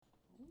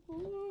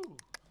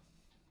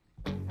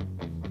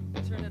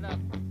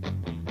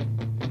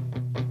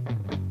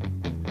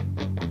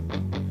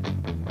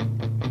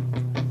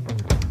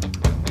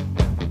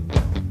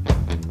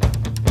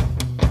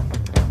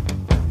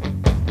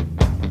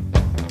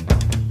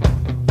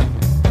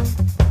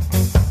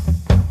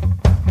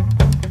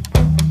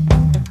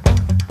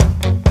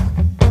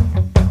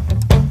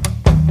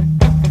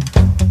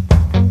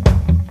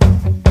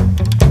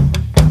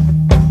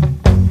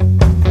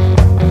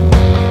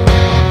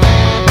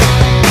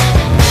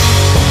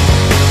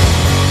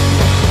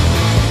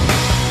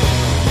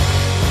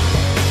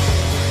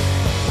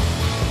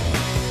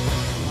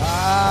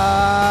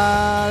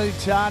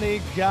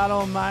everybody. God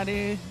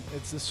almighty.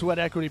 It's the Sweat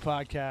Equity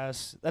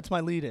Podcast. That's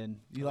my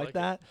lead-in. You like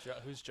that?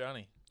 Who's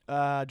Johnny?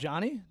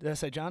 Johnny? Did I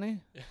say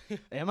Johnny?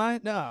 Am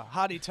I? No.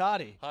 Hottie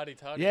Toddy. Hottie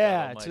Toddy.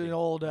 Yeah, it's an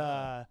old,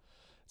 I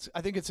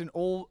think it's an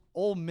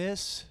Ole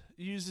Miss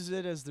uses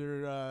it as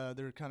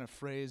their kind of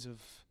phrase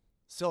of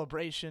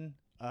celebration.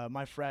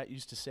 My frat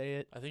used to say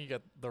it. I think you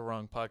got the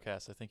wrong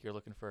podcast. I think you're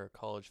looking for a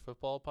college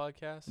football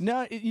podcast.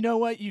 No, you know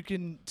what? You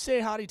can say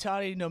Hottie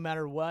Toddy no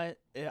matter what.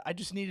 I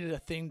just needed a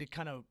thing to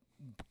kind of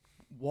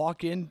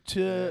walk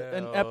into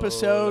an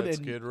episode let's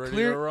and get ready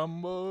to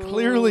rumble.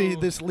 Clearly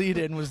this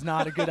lead-in was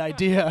not a good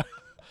idea.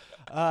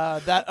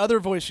 That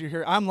other voice you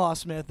hear, I'm Law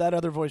Smith. That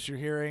other voice you're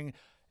hearing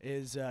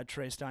is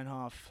Trey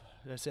Steinhoff.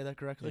 Did I say that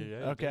correctly?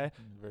 Yeah, okay.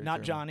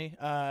 Not German. Johnny.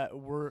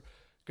 We're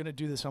going to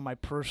do this on my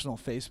personal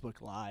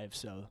Facebook Live,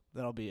 so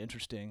that'll be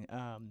interesting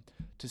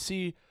to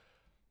see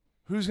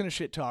who's going to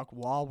shit talk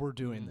while we're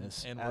doing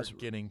this. And we're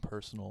getting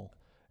personal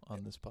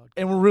on this podcast.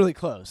 And we're really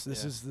close.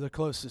 This is the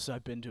closest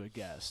I've been to a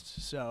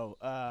guest. So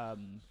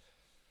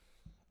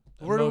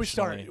where do we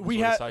start? He's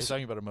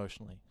talking about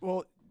emotionally.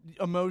 Well,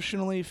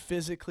 emotionally,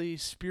 physically,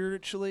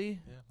 spiritually,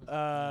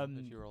 Yeah,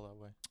 if you roll that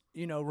way.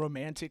 you know,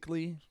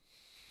 romantically.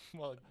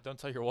 Well, don't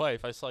tell your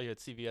wife. I saw you at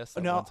CVS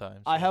that No, one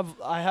time. I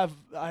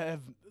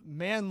have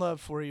man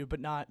love for you, but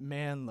not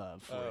man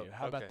love for you.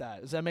 How about okay.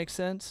 that? Does that make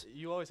sense?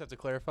 You always have to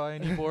clarify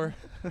in Ybor.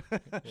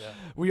 Yeah.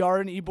 We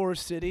are in Ybor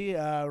City,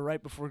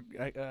 right before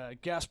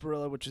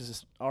Gasparilla, which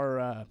is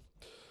our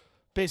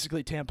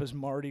basically Tampa's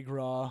Mardi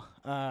Gras.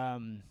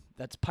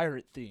 That's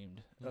pirate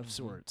themed of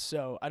sorts.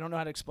 So I don't know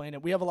how to explain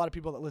it. We have a lot of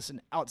people that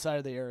listen outside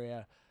of the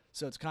area,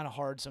 so it's kind of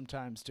hard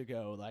sometimes to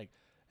go like,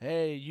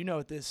 hey, you know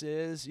what this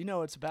is? You know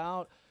what it's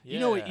about? Yeah. You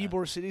know what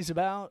Ybor City's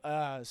about?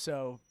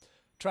 So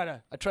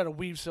I try to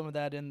weave some of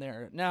that in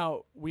there.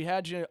 Now, we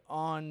had you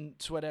on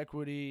Sweat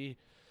Equity,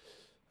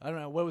 I don't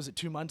know, what was it,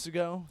 2 months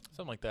ago?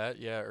 Something like that.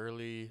 Yeah,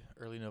 early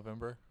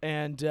November.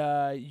 And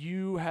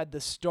you had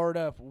the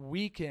startup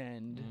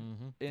weekend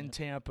in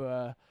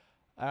Tampa.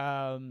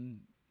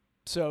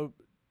 So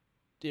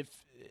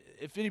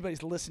if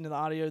anybody's listening to the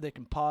audio, they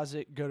can pause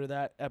it, go to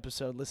that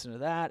episode, listen to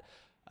that,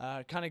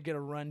 kind of get a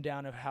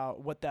rundown of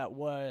what that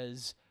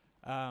was.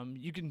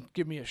 You can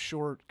give me a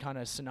short kind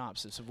of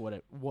synopsis of what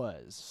it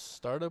was.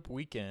 Startup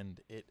Weekend.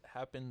 It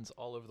happens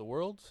all over the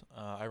world.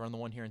 I run the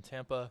one here in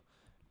Tampa,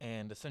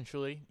 and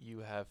essentially you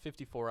have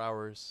 54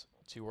 hours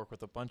to work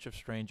with a bunch of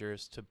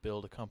strangers to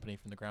build a company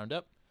from the ground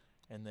up.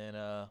 And then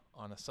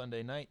on a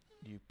Sunday night,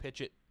 you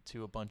pitch it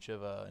to a bunch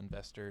of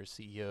investors,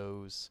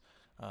 CEOs,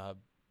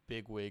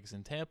 big wigs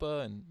in Tampa,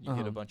 and you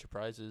get a bunch of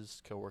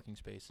prizes, co-working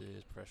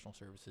spaces, professional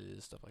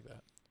services, stuff like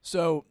that.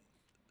 So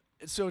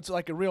it's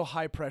like a real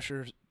high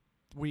pressure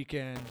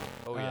weekend.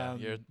 Oh yeah,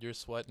 you're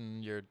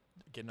sweating, you're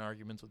getting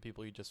arguments with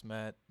people you just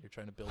met, you're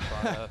trying to build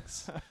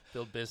products,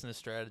 build business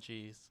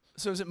strategies.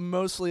 So is it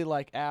mostly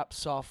like app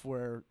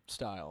software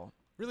style?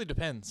 Really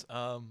depends.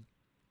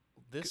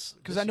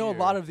 Because I know a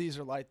lot of these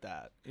are like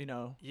that, you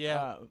know.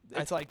 Yeah.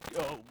 It's like,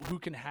 who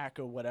can hack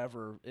a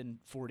whatever in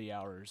 40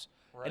 hours?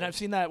 Right. And I've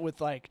seen that with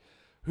like,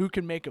 who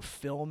can make a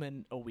film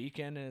in a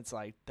weekend, and it's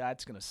like,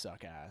 that's gonna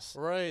suck ass.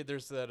 Right.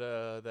 There's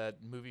that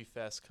movie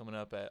fest coming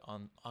up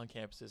on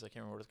campuses. I can't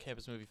remember what it's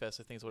Campus Movie Fest,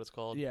 I think is what it's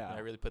called. Yeah. And I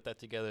really put that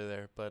together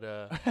there. But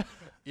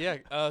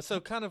yeah. So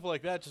kind of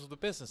like that, just with the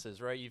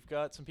businesses, right? You've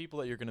got some people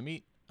that you're gonna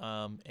meet,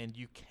 and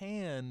you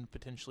can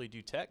potentially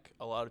do tech.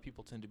 A lot of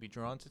people tend to be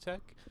drawn to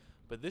tech.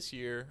 But this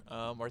year,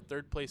 our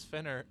third place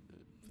finisher.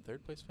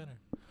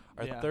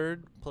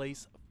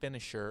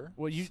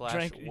 Well, you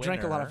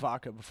drank a lot of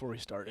vodka before we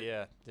started.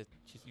 Yeah,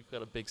 you've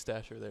got a big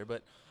stasher there.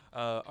 But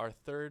our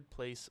third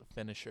place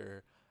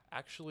finisher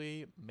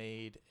actually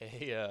made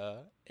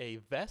a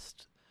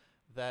vest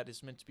that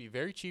is meant to be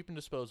very cheap and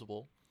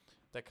disposable,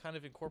 that kind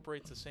of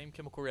incorporates the same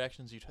chemical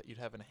reactions you'd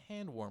have in a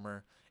hand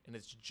warmer, and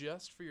it's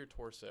just for your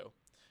torso.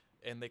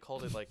 And they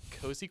called it like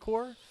Cozy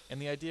Core,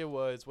 and the idea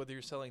was whether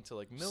you're selling to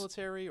like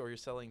military or you're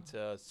selling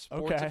to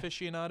sports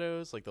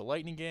aficionados, like the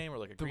Lightning game or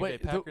like a Green Bay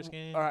Packers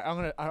game. All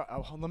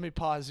right, let me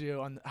pause you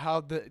on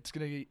how it's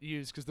gonna get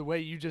used, because the way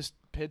you just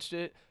pitched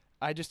it,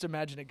 I just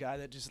imagine a guy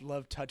that just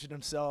loved touching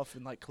himself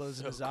and like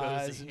closing his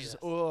eyes and just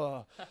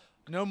no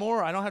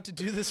more. I don't have to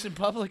do this in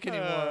public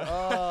anymore.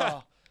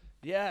 Oh,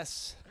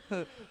 yes.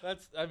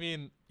 I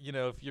mean, you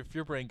know, if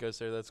your brain goes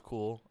there, that's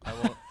cool.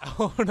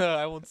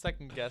 I won't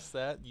second guess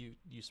that.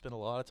 You spend a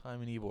lot of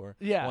time in Ybor.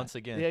 Yeah. Once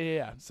again.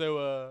 Yeah.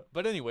 So,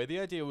 but anyway, the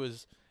idea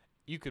was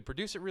you could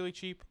produce it really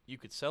cheap. You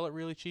could sell it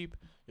really cheap.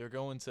 You're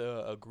going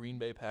to a Green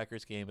Bay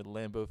Packers game at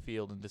Lambeau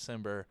Field in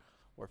December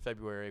or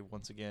February.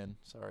 Once again,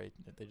 sorry,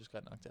 they just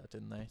got knocked out,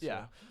 didn't they?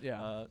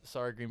 Yeah.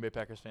 Sorry, Green Bay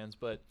Packers fans,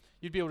 but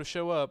you'd be able to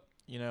show up,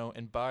 you know,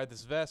 and buy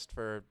this vest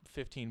for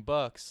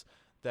 $15.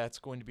 That's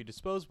going to be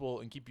disposable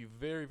and keep you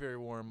very, very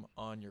warm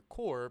on your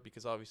core,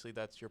 because obviously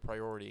that's your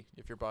priority.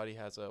 If your body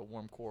has a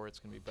warm core, it's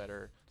going to be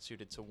better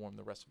suited to warm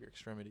the rest of your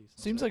extremities.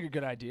 Seems like a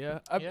good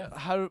idea.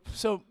 Yeah.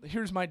 So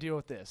here's my deal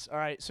with this. All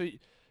right, so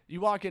you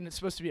walk in, it's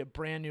supposed to be a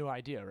brand new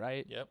idea,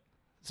 right? Yep.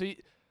 So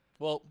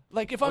Well,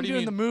 Like if what I'm do you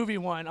doing the mean- movie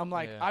one, I'm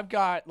like, Yeah. I've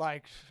got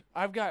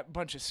a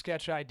bunch of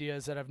sketch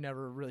ideas that I've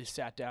never really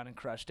sat down and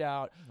crushed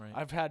out. Right.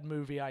 I've had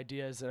movie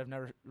ideas that I've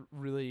never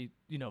really,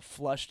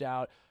 flushed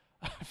out.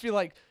 I feel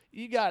like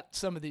you got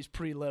some of these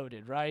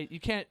preloaded, right? You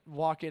can't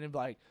walk in and be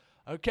like,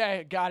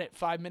 okay, got it,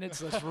 5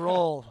 minutes, let's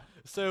roll.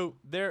 So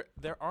there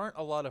aren't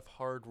a lot of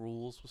hard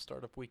rules with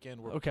Startup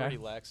Weekend. We're Okay. pretty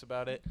lax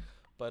about it,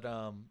 but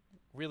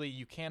really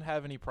you can't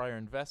have any prior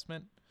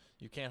investment,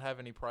 you can't have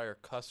any prior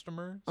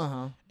customers,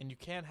 Uh-huh. and you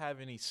can't have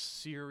any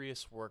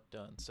serious work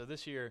done. So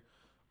this year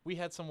we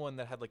had someone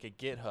that had like a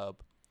GitHub,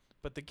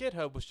 but the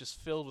GitHub was just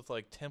filled with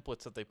like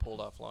templates that they pulled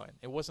offline.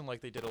 It wasn't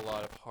like they did a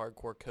lot of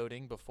hardcore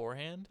coding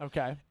beforehand.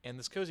 Okay. And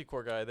this Cozy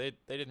Core guy, they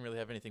didn't really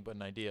have anything but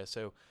an idea.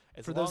 So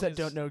as For those long that as-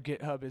 don't know,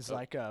 GitHub is Oh.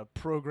 like a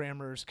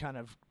programmer's kind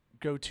of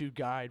go-to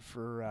guide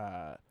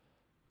for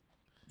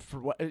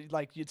what,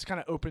 like it's kind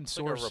of open it's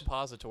like a source.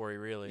 repository,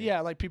 really.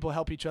 Yeah, like people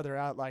help each other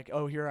out. Like,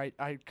 oh, here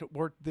I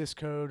worked this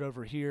code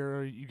over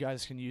here. You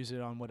guys can use it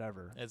on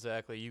whatever.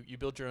 Exactly. You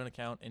build your own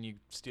account and you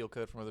steal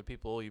code from other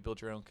people. You build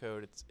your own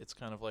code. It's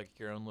kind of like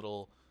your own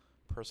little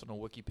personal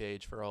wiki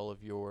page for all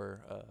of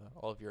your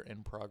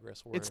in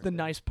progress work. It's the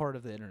nice part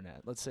of the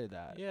internet. Let's say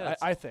that. Yeah, it's-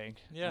 I think.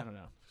 yeah. I don't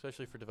know.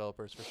 especially for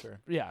developers for sure.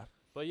 Yeah.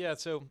 But yeah,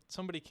 so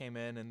somebody came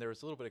in and there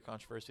was a little bit of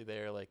controversy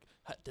there. Like,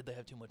 did they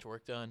have too much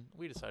work done?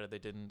 We decided they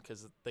didn't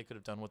because they could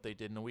have done what they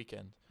did in a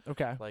weekend.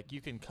 Okay. Like,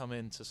 you can come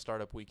into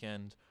Startup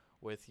Weekend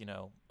with,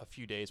 a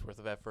few days worth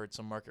of effort,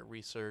 some market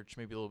research,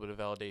 maybe a little bit of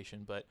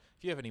validation. But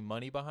if you have any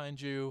money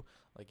behind you,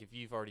 like if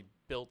you've already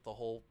built the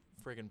whole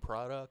friggin'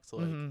 product,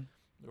 like Mhm.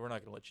 we're not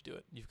going to let you do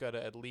it. You've got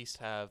to at least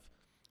have,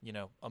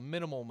 a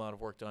minimal amount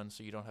of work done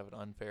so you don't have an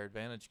unfair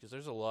advantage because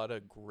there's a lot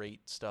of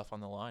great stuff on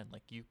the line.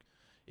 Like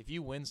if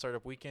you win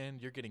Startup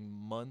Weekend, you're getting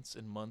months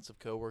and months of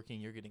co-working.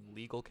 You're getting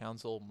legal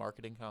counsel,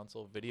 marketing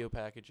counsel, video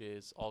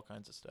packages, all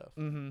kinds of stuff.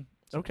 Mhm.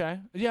 Okay.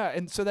 Yeah,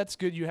 and so that's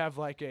good. You have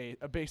like a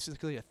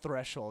basically a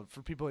threshold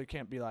for people who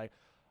can't be like,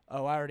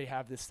 oh, I already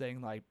have this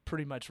thing like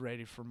pretty much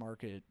ready for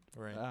market.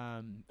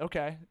 Right.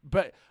 Okay,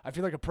 but I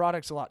feel like a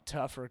product's a lot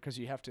tougher because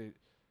you have to.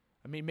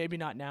 I mean, maybe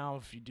not now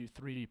if you do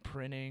 3D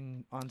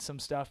printing on some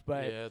stuff,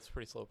 but yeah, it's a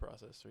pretty slow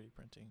process, 3D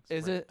printing.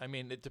 Is it? I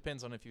mean, it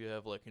depends on if you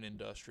have like an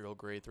industrial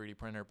grade 3D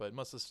printer, but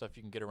most of the stuff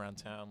you can get around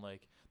town,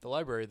 like the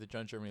library, the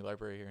John Germany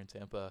Library here in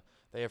Tampa,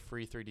 they have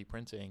free 3D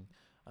printing.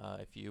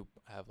 If you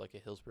have like a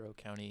Hillsborough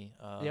County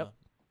Yep.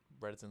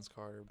 residence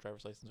card or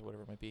driver's license or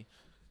whatever it might be.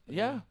 But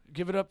yeah,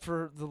 give it up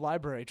for the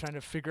library trying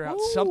to figure out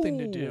something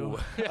to do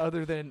Ooh.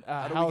 other than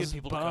How do we house get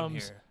people to come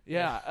bums. here?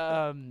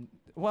 Yeah.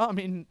 Well, I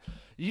mean,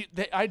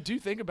 I do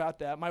think about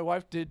that. My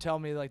wife did tell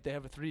me like they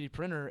have a 3D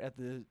printer at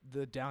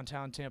the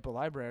downtown Tampa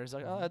library. I was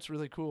like, oh, that's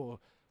really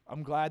cool.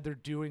 I'm glad they're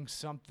doing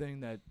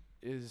something that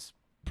is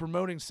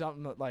promoting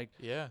something that like,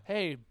 Yeah.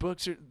 hey,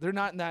 they're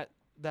not in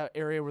that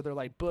area where they're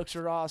like books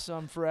are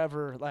awesome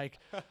forever. Like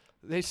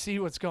they see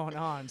what's going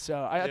on. So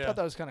I Yeah. thought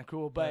that was kind of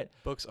cool. But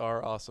books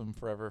are awesome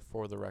forever,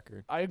 for the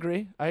record. I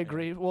agree.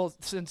 Well,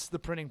 since the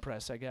printing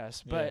press, I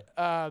guess. But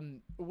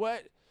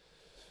what?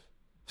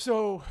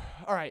 So,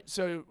 all right.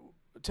 So,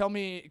 can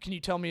you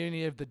tell me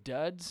any of the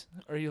duds?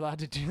 Are you allowed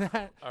to do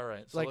that? All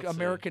right. So Like let's see.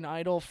 American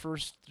Idol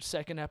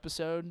second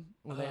episode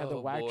when they had the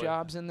Oh, whack boy.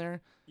 jobs in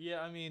there.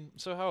 Yeah, I mean,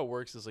 so how it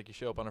works is like you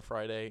show up on a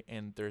Friday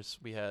and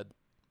we had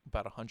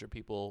about 100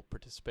 people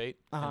participate,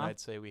 and Uh-huh. I'd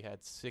say we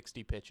had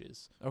 60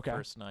 pitches Okay.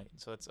 first night.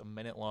 So that's a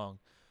minute long.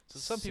 So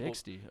some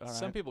 60. All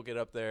some right. people get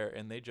up there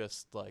and they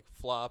just like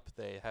flop.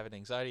 They have an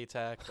anxiety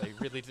attack. They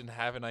really didn't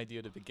have an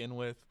idea to begin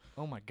with.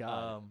 Oh my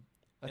god,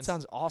 that and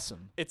sounds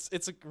awesome.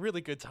 It's a really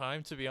good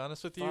time, to be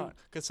honest with you, Fuck.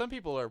 because some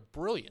people are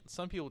brilliant.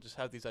 Some people just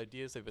have these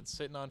ideas they've been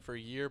sitting on for a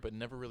year but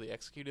never really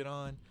executed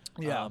on.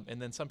 Yeah.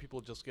 And then some people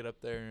just get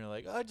up there and are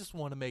like, I just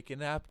want to make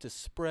an app to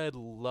spread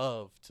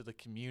love to the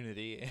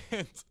community.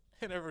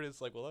 And everybody's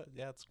like, well,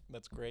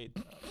 that's great.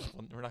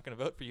 We're not going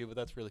to vote for you, but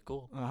that's really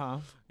cool. Uh-huh.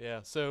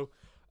 Yeah. So,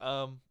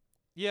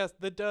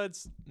 the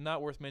duds,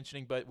 not worth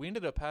mentioning, but we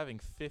ended up having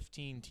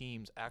 15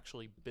 teams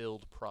actually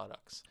build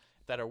products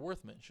that are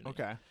worth mentioning.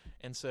 Okay.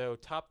 And so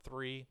top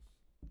 3,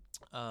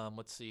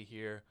 let's see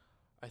here.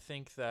 I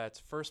think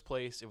that first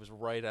place, it was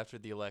right after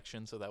the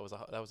election, so that was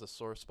a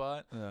sore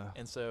spot.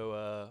 And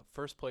so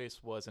first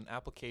place was an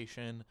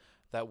application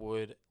that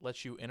would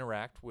let you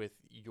interact with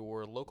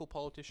your local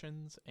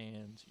politicians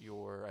and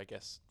your, I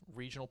guess,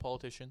 regional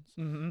politicians.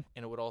 Mm-hmm.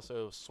 And it would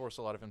also source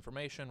a lot of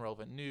information,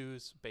 relevant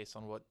news, based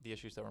on what the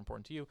issues that were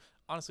important to you.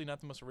 Honestly,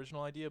 not the most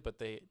original idea, but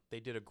they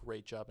did a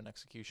great job in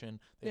execution.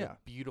 They had Yeah. a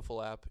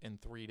beautiful app in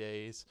 3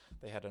 days.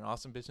 They had an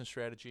awesome business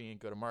strategy and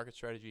go-to-market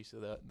strategy,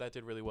 so that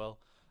did really well.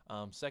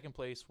 Second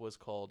place was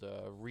called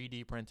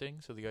Re-D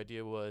printing. So the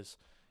idea was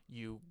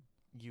you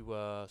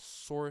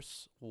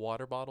source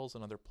water bottles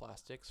and other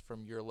plastics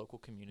from your local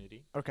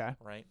community, Okay.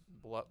 right?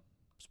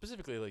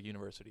 Specifically like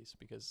universities,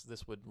 because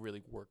this would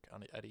really work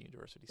at a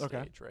university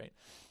Okay. stage, right?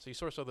 So you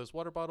source all those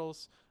water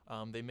bottles.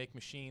 They make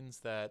machines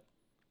that,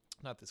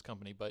 not this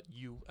company, but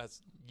you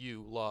as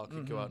Law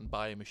could go out and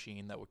buy a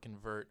machine that would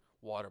convert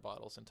water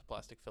bottles into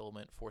plastic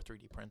filament for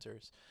 3D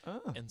printers.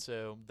 Oh. And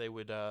so they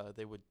would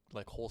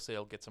like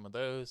wholesale get some of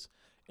those,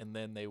 and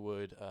then they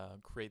would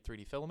create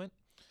 3D filament,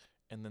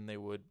 and then they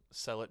would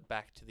sell it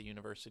back to the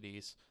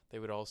universities. They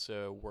would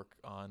also work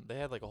on, they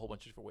had like a whole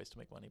bunch of different ways to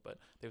make money, but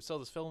they would sell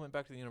this filament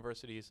back to the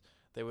universities.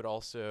 They would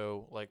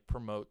also like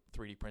promote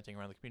 3D printing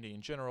around the community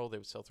in general. They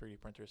would sell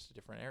 3D printers to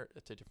different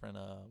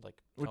like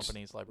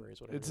companies, libraries,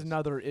 whatever. It's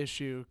another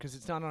issue because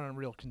it's not on a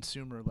real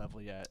consumer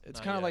level yet. It's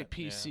Not kind of yet, like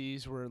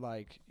PCs where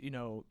like, you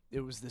know, it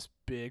was this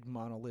big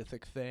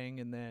monolithic thing,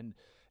 and then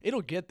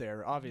it'll get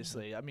there,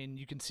 obviously. I mean,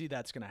 you can see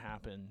that's going to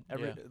happen.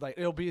 Like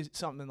it'll be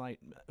something like,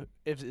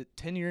 if it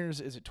 10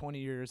 years, is it 20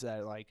 years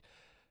that like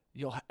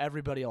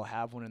everybody will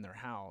have one in their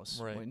house.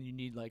 Right. When you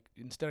need, like,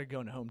 instead of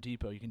going to Home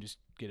Depot, you can just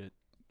get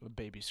a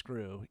baby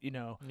screw, you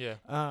know. Yeah,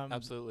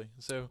 absolutely.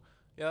 So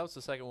yeah, that was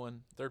the second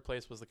one. Third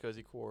place was the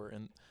Cozy Core,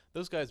 and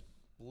those guys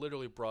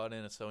literally brought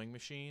in a sewing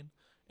machine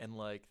and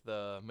like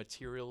the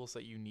materials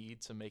that you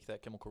need to make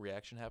that chemical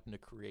reaction happen to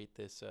create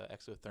this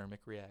exothermic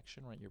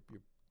reaction, right? You're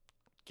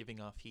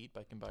giving off heat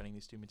by combining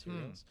these two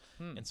materials.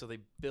 And so they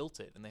built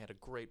it, and they had a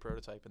great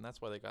prototype, and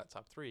that's why they got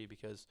top 3,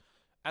 because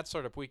at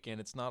Startup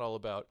Weekend, it's not all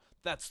about,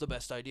 that's the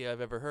best idea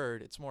I've ever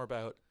heard. It's more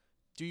about,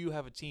 do you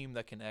have a team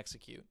that can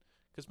execute?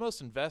 Because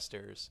most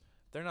investors,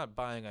 they're not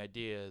buying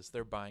ideas,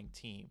 they're buying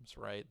teams,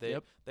 right?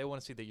 They want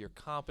to see that you're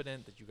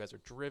competent, that you guys are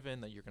driven,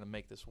 that you're going to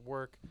make this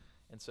work.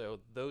 And so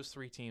those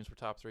 3 teams were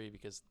top 3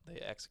 because they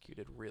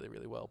executed really,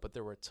 really well. But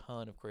there were a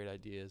ton of great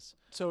ideas.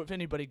 So if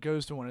anybody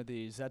goes to one of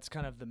these, that's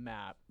kind of the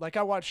map. Like,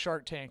 I watch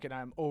Shark Tank, and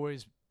I'm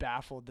always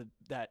baffled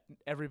that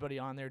everybody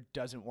on there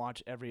doesn't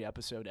watch every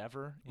episode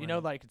ever. You know,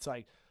 like, it's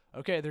like,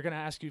 okay, they're going to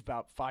ask you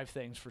about 5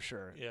 things for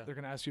sure. Yeah. They're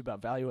going to ask you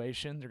about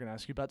valuation. They're going to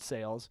ask you about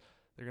sales.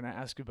 They're going to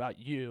ask you about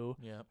you,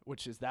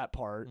 which is that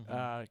part.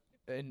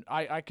 And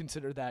I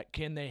consider that,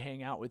 can they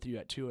hang out with you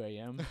at 2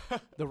 a.m.?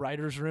 The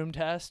writer's room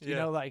test. You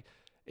know, like,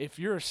 if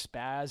you're a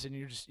spaz and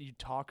you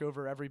talk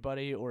over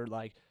everybody, or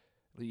like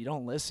you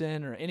don't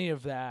listen or any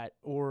of that,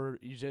 or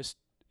you just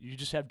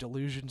have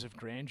delusions of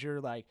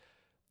grandeur, like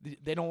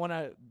they don't want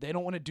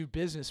to do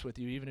business with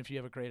you even if you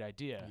have a great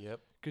idea.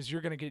 Because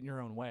you're going to get in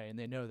your own way, and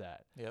they know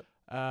that.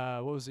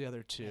 What was the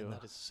other 2? And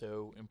that is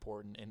so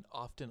important and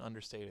often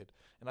understated.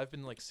 And I've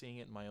been like seeing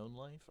it in my own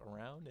life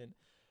around, and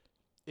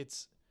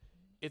it's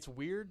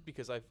weird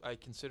because I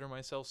consider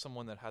myself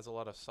someone that has a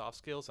lot of soft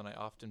skills, and I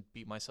often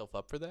beat myself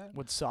up for that.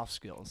 What's soft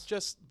skills?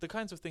 Just the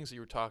kinds of things that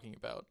you were talking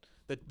about.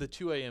 The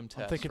 2 a.m.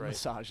 test, I'm thinking right?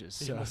 massages.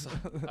 So.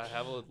 I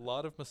have a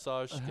lot of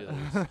massage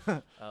skills.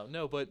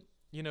 No, but,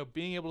 you know,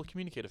 being able to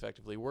communicate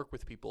effectively, work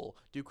with people,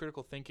 do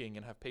critical thinking,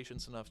 and have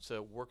patience enough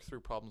to work through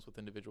problems with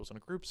individuals in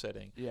a group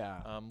setting.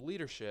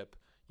 Leadership.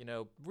 You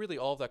know, really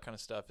all of that kind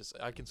of stuff is,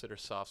 I consider,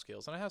 soft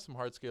skills. And I have some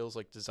hard skills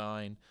like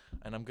design,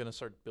 and I'm going to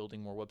start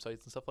building more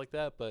websites and stuff like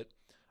that. But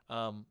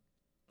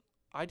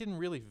I didn't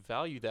really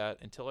value that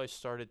until I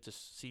started to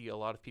see a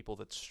lot of people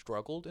that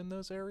struggled in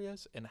those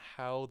areas, and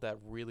how that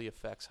really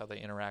affects how they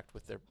interact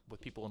with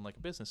people in like a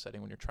business setting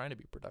when you're trying to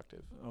be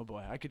productive. Oh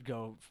boy, I could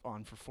go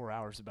on for 4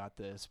 hours about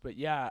this, but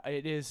yeah,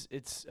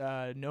 it's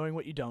knowing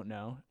what you don't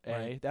know.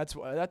 Right. That's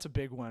a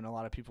big one. A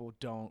lot of people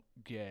don't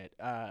get.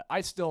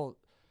 I still,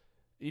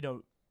 you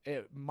know,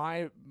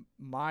 my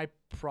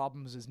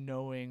problems is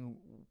knowing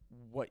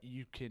what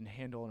you can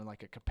handle in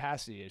like a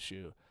capacity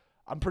issue.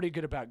 I'm pretty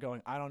good about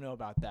going, I don't know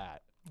about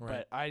that.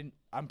 Right. But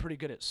I'm pretty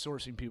good at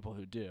sourcing people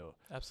who do.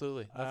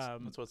 Absolutely.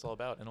 That's what it's all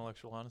about,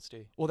 intellectual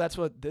honesty. Well, that's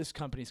what this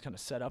company's kind of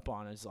set up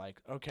on, is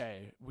like,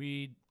 okay,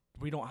 we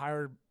don't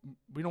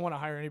want to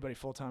hire anybody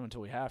full-time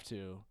until we have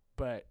to,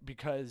 but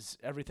because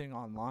everything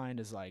online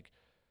is like,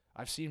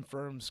 I've seen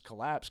firms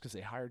collapse because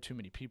they hire too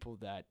many people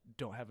that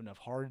don't have enough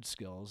hard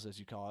skills, as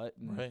you call it.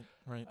 And,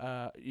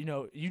 Right. You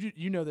know,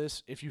 you know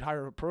this, if you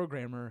hire a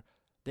programmer,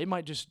 they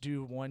might just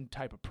do one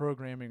type of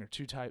programming or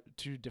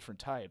two different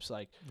types.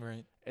 Like,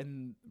 right.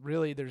 And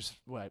really there's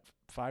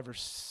 5 or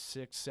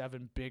 6,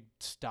 7 big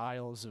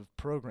styles of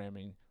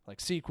programming, like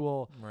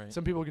SQL. Right.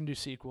 Some people can do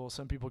SQL.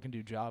 Some people can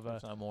do Java.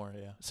 If not more,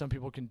 yeah. Some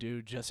people can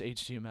do just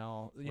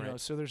HTML, you know, Right.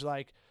 so there's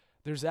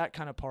that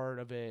kind of part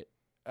of it.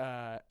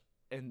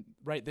 And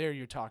right there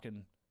you're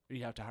talking,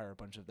 you have to hire a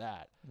bunch of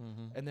that.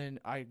 And then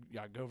I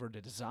go over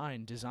to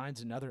design.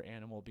 Design's another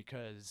animal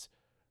because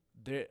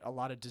a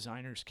lot of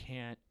designers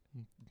can't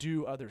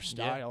do other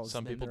styles. Yeah,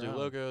 some than people their do own.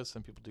 logos,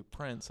 some people do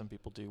print, some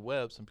people do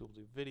web, some people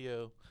do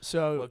video,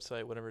 So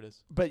website, whatever it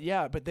is. But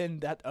then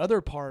that other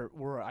part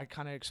where I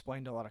kind of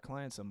explained to a lot of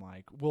clients, I'm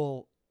like,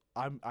 well,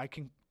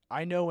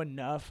 I know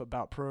enough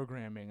about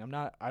programming.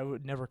 I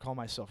would never call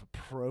myself a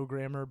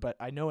programmer, but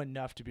I know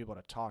enough to be able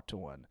to talk to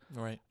one.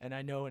 Right. And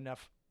I know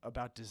enough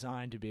about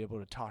design to be able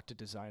to talk to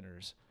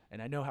designers.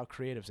 And I know how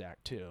creatives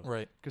act too.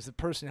 Right. Because the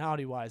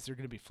personality-wise, they're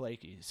going to be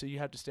flaky. So you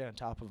have to stay on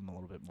top of them a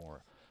little bit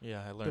more.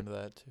 Yeah, I learned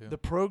that too. The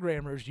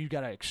programmers, you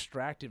got to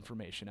extract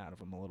information out of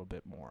them a little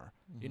bit more.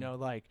 You know,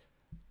 like,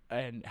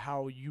 and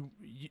how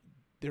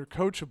they're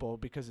coachable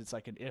because it's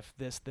like an if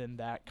this then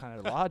that kind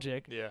of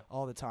logic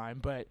all the time.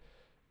 But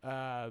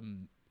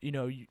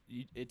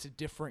it's a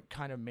different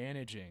kind of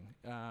managing,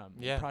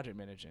 Yeah. project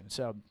managing.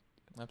 So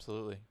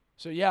Absolutely.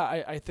 yeah,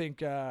 I think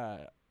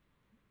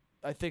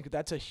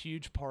that's a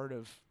huge part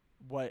of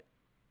what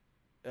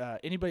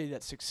anybody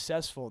that's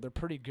successful, they're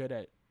pretty good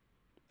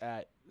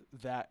at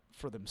that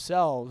for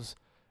themselves,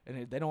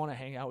 and they don't want to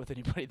hang out with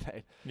anybody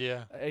that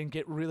Yeah. and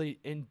get really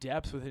in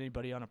depth with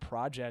anybody on a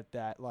project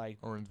that like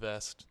Or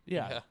invest.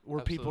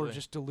 where people are absolutely.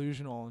 just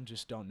delusional and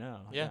just don't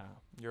know. Yeah.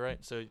 You're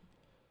right. So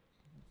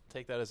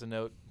take that as a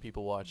note,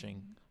 people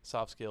watching.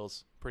 Soft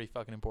skills, pretty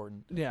fucking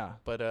important. Yeah.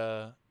 But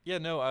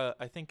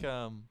I think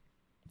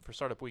for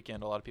Startup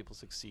Weekend, a lot of people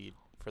succeed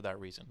for that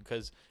reason.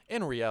 Because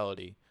in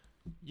reality,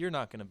 you're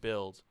not going to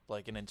build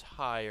like an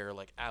entire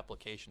like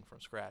application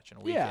from scratch in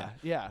a weekend.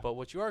 Yeah. But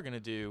what you are going to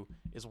do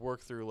is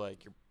work through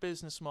like your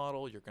business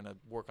model. You're going to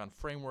work on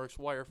frameworks,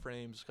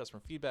 wireframes, customer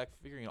feedback,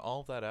 figuring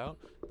all of that out.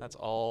 That's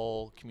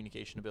all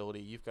communication ability.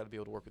 You've got to be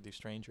able to work with these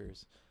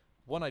strangers.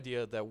 One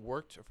idea that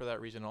worked for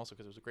that reason also,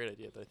 because it was a great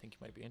idea that I think you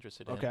might be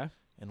interested in, Okay.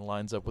 and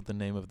lines up with the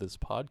name of this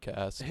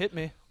podcast, Hit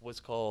me. was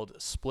called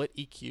Split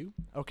EQ.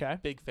 Okay.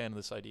 Big fan of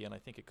this idea, and I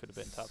think it could have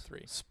been top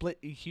 3. Split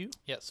EQ.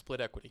 Yeah, split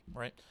equity,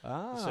 right?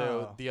 Ah.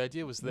 So the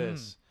idea was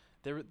this: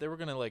 they were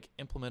going to like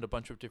implement a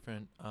bunch of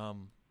different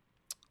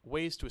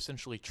ways to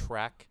essentially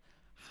track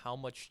how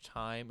much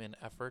time and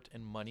effort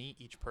and money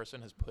each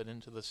person has put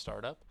into the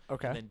startup,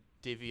 Okay. and then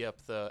divvy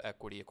up the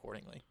equity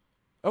accordingly.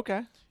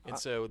 Okay. And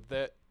so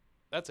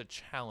that's a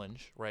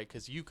challenge, right?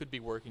 Because you could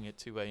be working at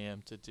 2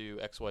 a.m. to do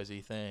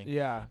XYZ thing,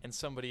 Yeah. and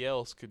somebody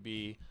else could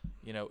be,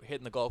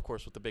 hitting the golf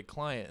course with a big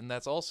client, and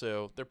that's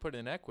also, they're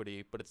putting in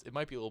equity, but it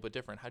might be a little bit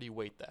different. How do you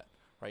weight that,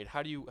 right?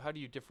 How do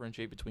you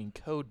differentiate between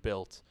code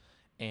built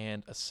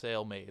and a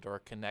sale made or a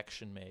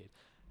connection made?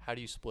 How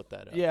do you split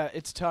that up? Yeah,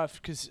 it's tough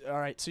because, all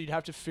right, so you'd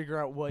have to figure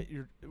out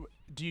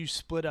do you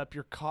split up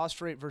your cost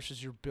rate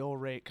versus your bill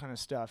rate kind of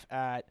stuff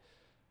at,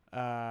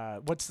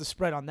 what's the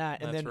spread on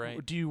that? And That's then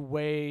right. do you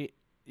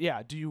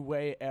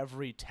weigh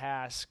every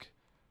task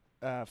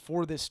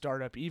for this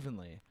startup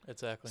evenly?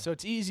 Exactly. So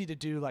it's easy to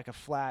do like a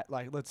flat,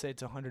 like let's say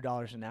it's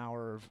 $100 an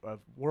hour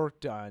of work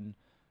done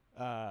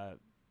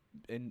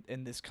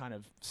in this kind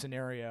of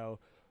scenario.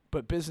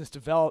 But business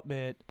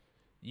development,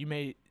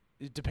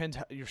 it depends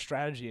your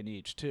strategy in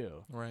each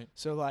too. Right.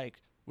 So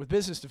like with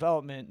business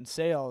development and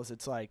sales,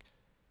 it's like,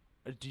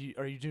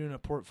 are you doing a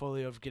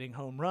portfolio of getting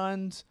home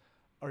runs?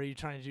 Or are you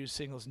trying to do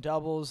singles and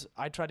doubles?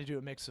 I try to do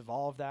a mix of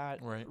all of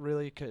that, Right.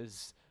 really,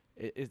 because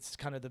it's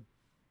kind of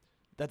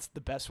that's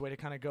the best way to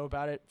kind of go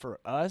about it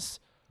for us.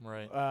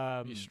 Right.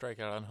 You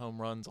strike out on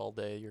home runs all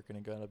day, you're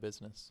going to go out of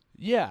business.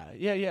 Yeah.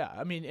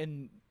 I mean,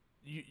 and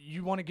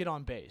you want to get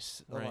on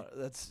base. Right.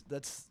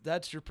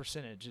 That's your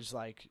percentage. Is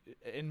like,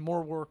 and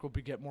more work will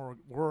get more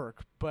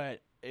work,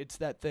 but it's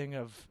that thing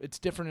of it's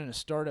different in a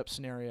startup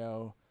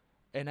scenario,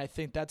 and I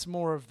think that's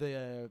more of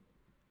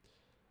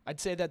I'd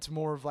say that's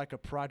more of like a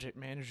project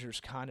manager's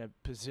kind of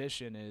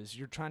position. Is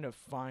you're trying to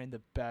find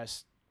the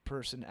best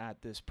person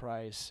at this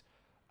price.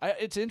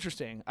 It's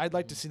interesting. I'd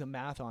like to see the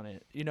math on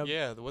it.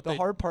 Yeah. The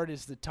hard part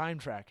is the time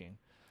tracking.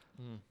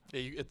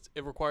 It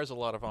requires a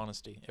lot of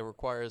honesty. It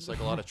requires like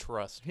a lot of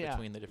trust Yeah.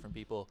 between the different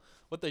people.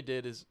 What they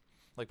did is,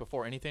 like,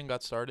 before anything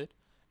got started,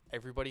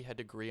 everybody had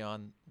to agree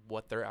on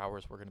what their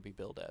hours were going to be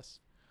billed as.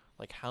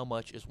 Like, how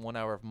much is 1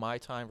 hour of my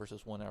time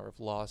versus 1 hour of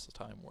lost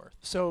time worth?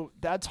 So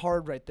that's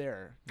hard right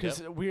there,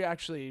 because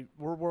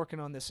we're working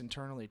on this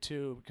internally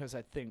too, because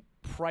I think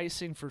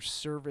pricing for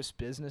service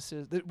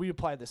businesses, we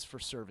apply this for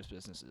service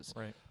businesses,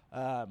 Right.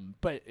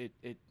 but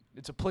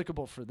it's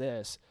applicable for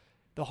this.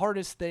 The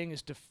hardest thing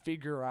is to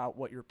figure out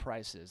what your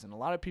price is. And a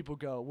lot of people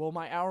go, well,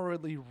 my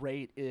hourly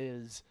rate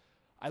is,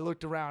 I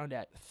looked around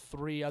at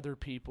 3 other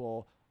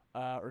people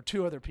or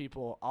 2 other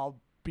people, I'll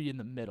be in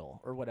the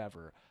middle or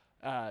whatever.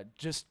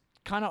 Just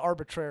kind of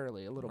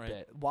arbitrarily a little Right.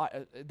 bit.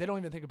 Why they don't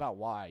even think about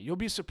why. You'll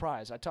be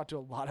surprised. I talked to a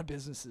lot of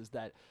businesses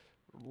that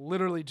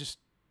literally just,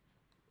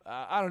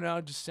 I don't know,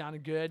 just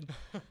sounded good.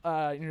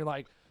 And you're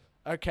like,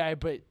 okay,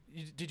 but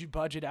did you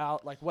budget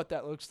out like what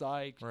that looks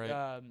like?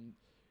 Right.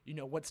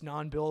 What's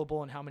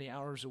non-billable and how many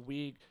hours a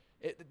week?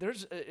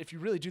 If you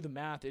really do the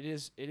math, it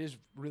is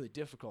really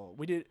difficult.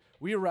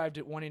 We arrived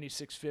at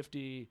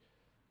 186.50.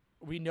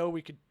 We know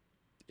we can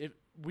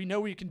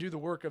do the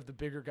work of the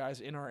bigger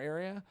guys in our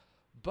area,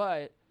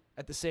 but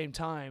at the same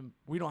time,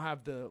 we don't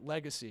have the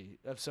legacy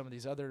of some of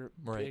these other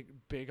Right.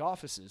 big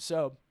offices.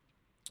 So,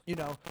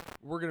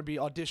 we're going to be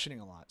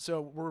auditioning a lot.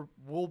 So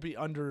we'll be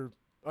under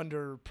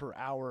per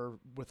hour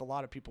with a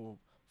lot of people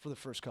for the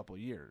first couple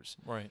of years.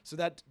 Right. So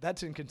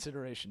that's in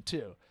consideration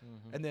too.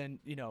 Mhm. And then,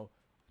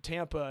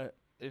 Tampa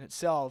in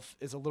itself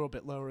is a little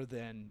bit lower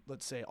than,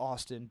 let's say,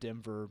 Austin,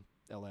 Denver,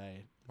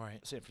 LA,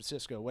 Right. San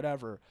Francisco,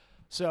 whatever.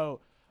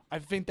 So I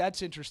think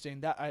that's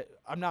interesting. That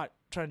I'm not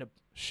trying to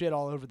shit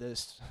all over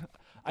this.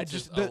 I It's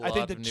just just a I think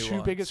lot the of 2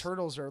 nuance. biggest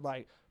hurdles are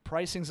like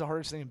pricing's the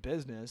hardest thing in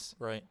business,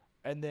 Right.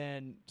 and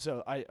then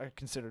so I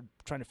considered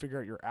trying to figure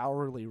out your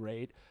hourly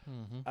rate.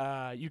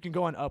 Mm-hmm. You can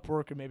go on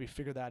Upwork and maybe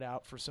figure that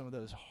out for some of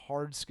those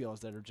hard skills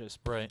that are just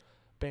Right.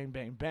 bang,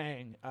 bang,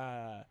 bang.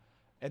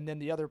 And then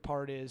the other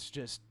part is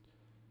just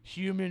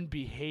human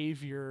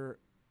behavior,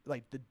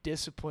 like the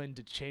discipline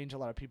to change a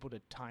lot of people to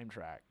time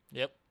track.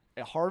 Yep.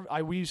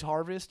 We use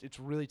Harvest. It's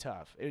really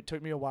tough. It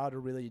took me a while to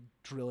really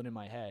drill it in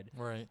my head.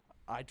 Right.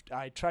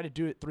 I try to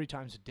do it 3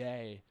 times a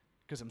day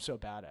because I'm so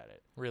bad at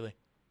it. Really?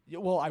 Yeah,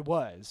 well, I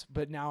was,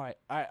 but now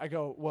I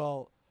go,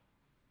 well,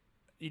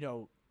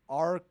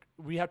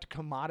 we have to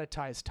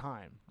commoditize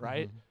time,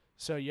 right? Mhm.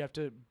 So you have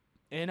to,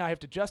 and I have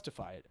to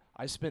justify it.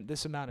 I spent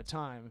this amount of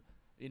time,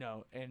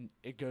 and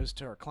it goes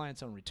to our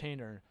clients on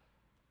retainer,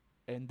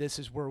 and this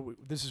is where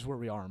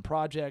we are in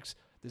projects.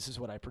 This is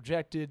what I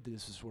projected.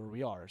 This is where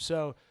we are.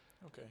 So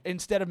Okay.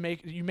 instead of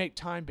you make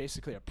time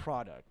basically a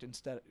product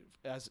instead of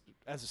as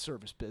a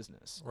service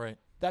business. Right.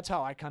 That's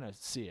how I kind of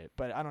see it,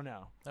 but I don't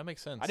know. That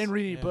makes sense. I didn't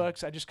read any Yeah.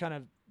 books. I just kind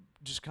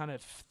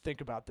of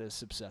think about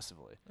this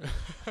obsessively.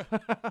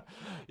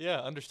 Yeah,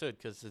 understood.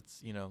 Because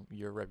it's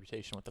your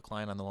reputation with the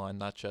client on the line,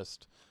 not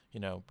just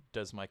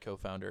does my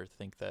co-founder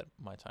think that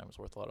my time is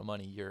worth a lot of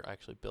money? You're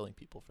actually billing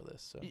people for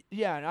this. So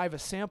Yeah, and I have a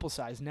sample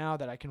size now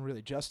that I can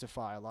really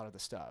justify a lot of the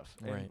stuff.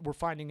 And Right. we're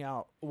finding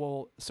out,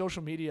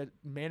 social media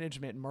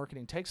management and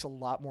marketing takes a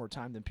lot more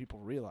time than people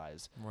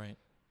realize. right.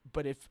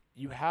 But if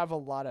you have a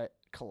lot of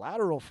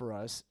collateral for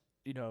us,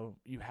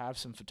 you have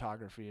some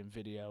photography and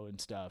video and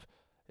stuff,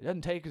 it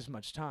doesn't take as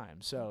much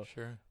time. So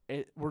Sure.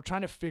 we're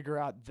trying to figure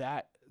out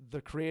that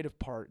the creative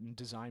part and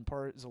design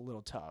part is a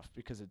little tough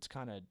because it's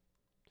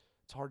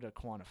hard to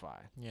quantify.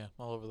 Yeah,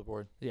 all over the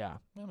board. Yeah.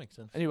 That makes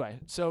sense. Anyway,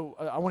 so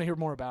I want to hear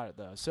more about it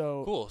though.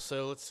 So Cool.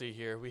 So let's see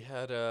here. We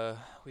had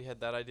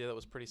that idea that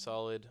was pretty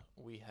solid.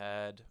 We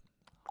had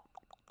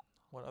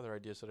what other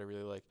ideas that I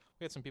really like?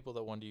 We had some people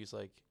that wanted to use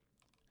like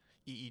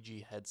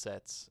EEG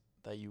headsets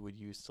that you would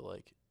use to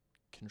like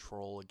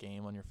control a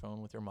game on your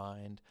phone with your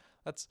mind.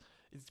 It's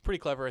pretty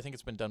clever. I think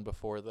it's been done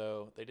before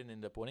though. They didn't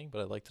end up winning, but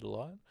I liked it a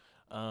lot.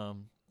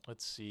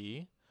 Let's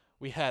see.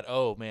 We had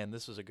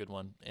this was a good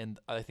one. And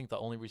I think the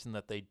only reason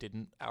that they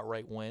didn't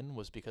outright win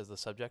was because of the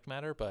subject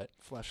matter, but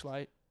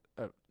Fleshlight.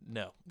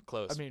 no,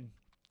 close. I mean,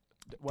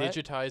 what?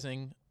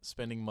 Digitizing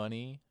spending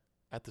money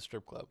at the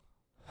strip club.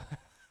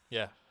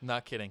 Yeah,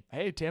 not kidding.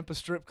 Hey, Tampa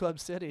Strip Club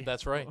City.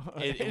 That's right.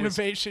 It was,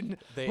 Innovation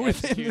they within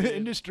executed, the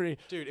industry.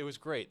 Dude, it was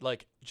great.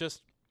 Like,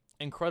 just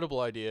incredible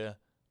idea,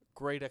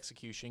 great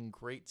execution,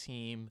 great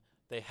team.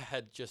 They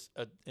had just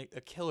a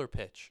killer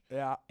pitch.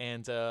 Yeah.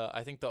 And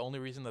I think the only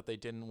reason that they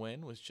didn't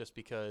win was just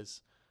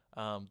because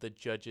the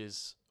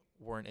judges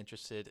weren't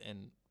interested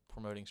in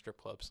promoting strip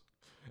clubs.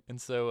 And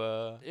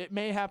so It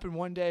may happen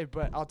one day,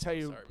 but I'll tell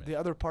you, Sorry, man. the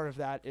other part of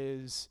that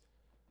is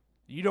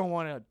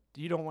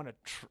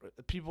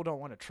people don't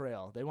want to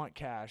trail. They want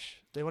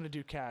cash. They want to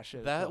do cash.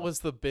 that was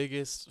the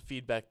biggest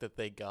feedback that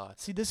they got.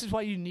 See, this is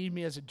why you need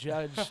me as a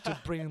judge to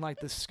bring like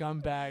the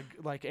scumbag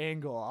like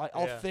angle.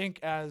 I'll Yeah. think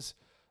as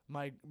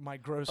my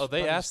gross. Oh, they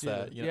funny asked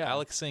student. that. Yeah.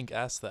 Alex Sink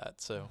asked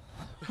that. So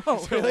Oh,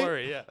 don't really?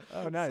 worry. Yeah.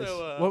 Oh, nice.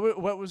 So,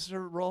 what was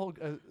her role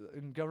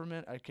in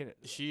government? I can't.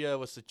 She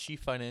was the chief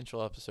financial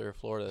officer of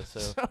Florida, so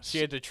So she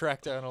had to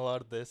track down a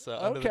lot of this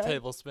under the Okay.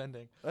 table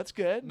spending. That's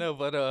good. No,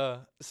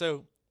 but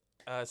so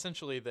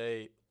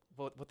essentially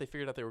what they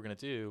figured out they were going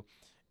to do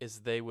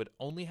is they would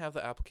only have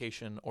the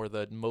application or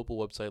the mobile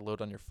website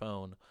load on your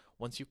phone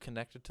once you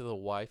connected to the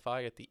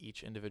Wi-Fi at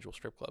each individual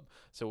strip club.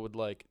 So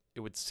it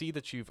would see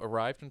that you've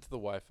arrived into the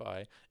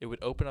Wi-Fi. It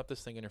would open up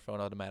this thing in your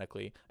phone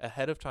automatically.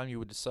 Ahead of time, you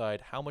would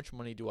decide how much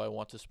money do I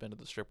want to spend at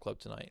the strip club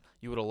tonight.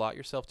 You would allot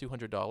yourself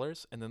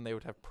 $200, and then they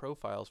would have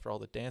profiles for all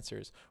the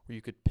dancers where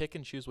you could pick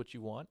and choose what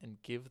you want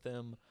and give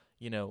them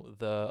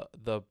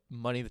the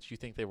money that you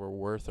think they were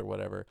worth or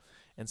whatever.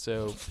 And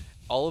so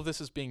all of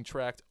this is being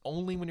tracked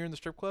only when you're in the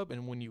strip club,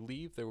 and when you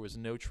leave, there was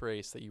no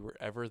trace that you were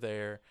ever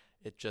there.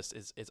 It just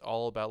is. It's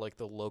all about like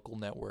the local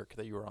network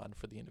that you were on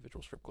for the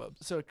individual strip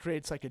clubs. So it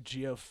creates like a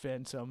geo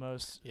fence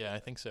almost. Yeah, I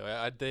think so.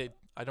 I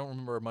don't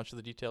remember much of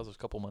the details. It was a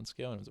couple months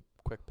ago, and it was a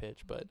quick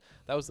pitch, but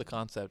that was the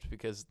concept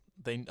because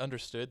they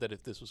understood that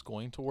if this was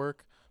going to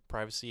work,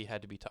 privacy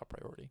had to be top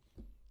priority.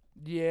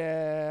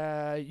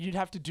 Yeah, you'd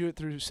have to do it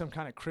through some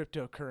kind of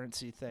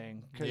cryptocurrency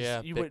thing.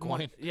 Yeah, you wouldn't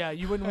want. Bitcoin. Yeah,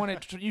 you wouldn't want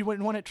it. You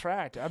wouldn't want it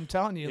tracked. I'm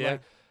telling you, Yeah.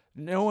 like,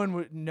 no one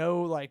would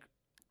know. Like,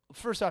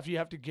 first off, you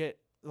have to get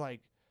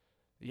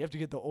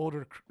the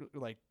older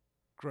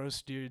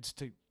gross dudes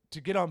to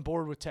get on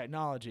board with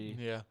technology.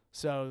 Yeah.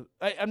 So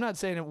I'm not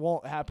saying it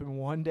won't happen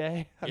one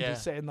day. I'm Yeah.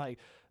 just saying like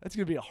that's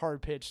gonna be a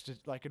hard pitch to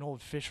like an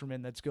old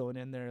fisherman that's going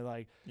in there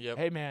like, Yep.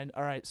 hey man,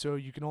 all right, so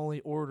you can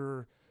only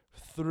order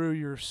through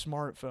your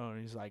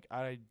smartphone. He's like,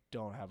 I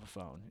don't have a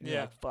phone. And you're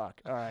Yeah. like,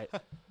 fuck. All right.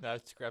 I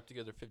scrapped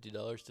together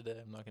 $50 today.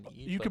 I'm not gonna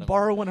eat. You but can I'm-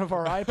 borrow one of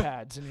our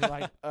iPads, and you're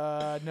like,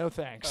 no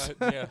thanks.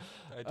 Yeah,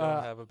 I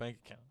don't have a bank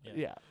account. Yeah.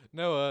 Yeah.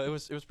 No, it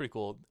was pretty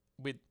cool.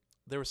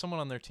 There was someone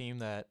on their team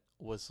that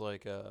was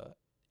like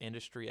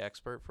industry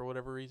expert for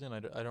whatever reason. I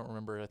don't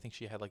remember. I think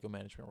she had like a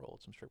management role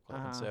at some strip club.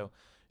 And Uh-huh. so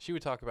she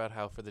would talk about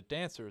how for the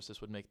dancers,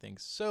 this would make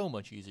things so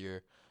much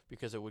easier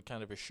because it would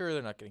kind of assure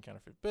they're not getting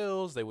counterfeit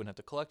bills. They wouldn't have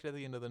to collect it at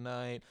the end of the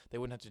night. They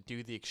wouldn't have to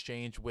do the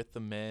exchange with the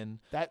men.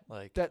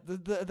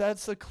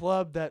 That's the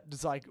club that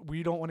is like,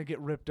 we don't want to get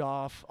ripped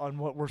off on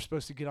what we're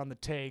supposed to get on the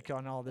take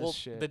on all this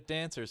shit. The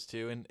dancers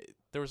too. And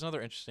there was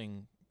another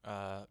interesting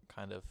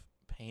kind of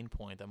pain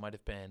point that might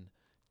have been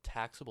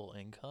taxable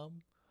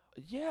income.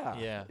 Yeah.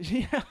 Yeah.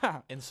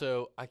 Yeah. And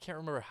so I can't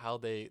remember how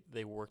they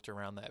worked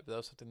around that, but that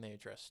was something they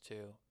addressed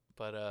too.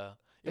 But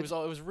it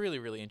was really,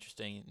 really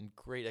interesting and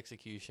great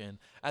execution.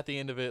 At the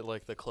end of it,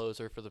 like the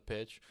closer for the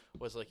pitch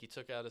was like he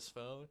took out his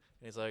phone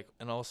and he's like,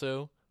 and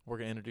also we're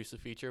gonna introduce a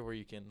feature where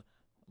you can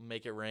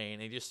make it rain.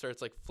 And he just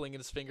starts like flinging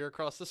his finger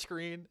across the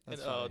screen.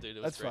 That's and funny. oh, dude, it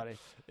was That's great. funny.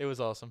 It was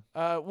awesome.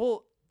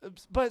 Well,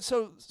 but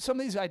so some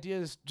of these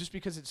ideas, just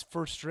because it's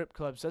for strip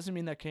clubs, doesn't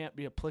mean that can't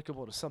be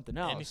applicable to something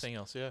else. Anything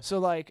else, yeah. So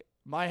like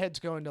my head's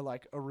going to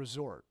like a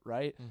resort,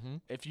 right? Mm-hmm.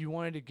 If you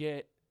wanted to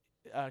get,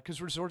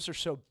 because resorts are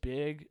so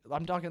big,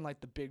 I'm talking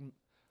like the big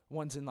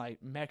ones in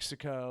like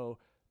Mexico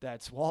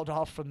that's walled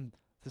off from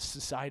the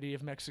society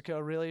of Mexico,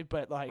 really.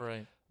 But like,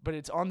 Right. but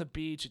it's on the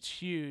beach, it's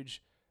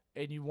huge,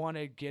 and you want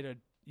to get a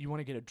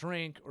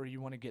drink or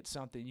you want to get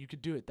something, you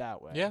could do it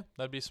that way. Yeah,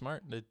 that'd be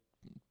smart.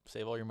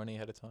 Save all your money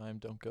ahead of time.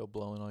 Don't go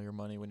blowing all your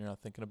money when you're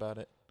not thinking about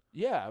it.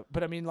 Yeah,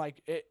 but I mean,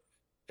 like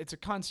it's a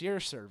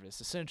concierge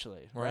service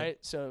essentially, right?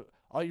 So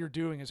all you're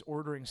doing is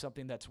ordering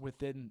something that's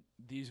within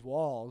these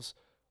walls.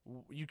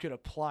 You could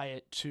apply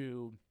it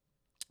to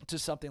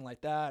something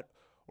like that,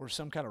 or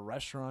some kind of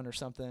restaurant or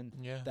something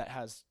Yeah. that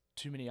has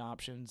too many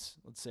options.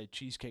 Let's say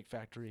Cheesecake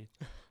Factory.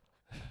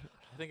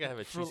 I think I have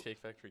a Cheesecake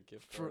Factory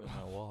gift card on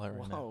my wallet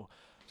right now. Whoa,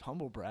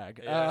 humble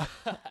brag. Yeah.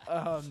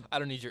 I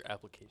don't need your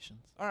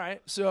applications. All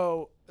right,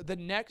 so the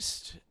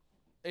next,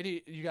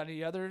 you got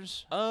any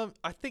others?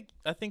 I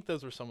think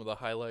those were some of the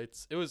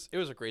highlights. It was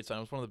a great time.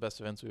 It was one of the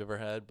best events we've ever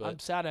had. But I'm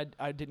sad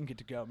I didn't get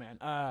to go, man.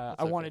 I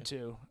okay. wanted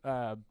to.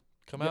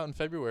 come out in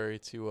February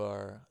to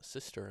our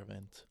sister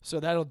event. So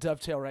that'll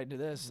dovetail right into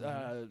this.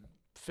 Mhm.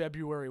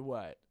 February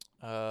what?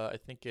 I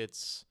think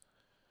it's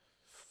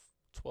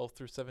 12th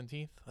through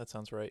 17th. That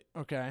sounds right.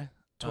 Okay.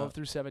 12th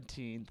through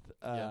 17th.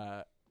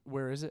 Yeah.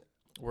 Where is it?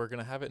 We're going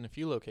to have it in a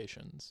few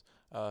locations.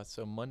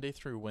 So Monday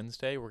through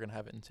Wednesday, we're going to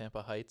have it in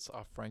Tampa Heights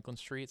off Franklin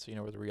Street. So you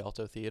know where the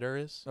Rialto Theater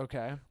is.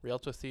 Okay.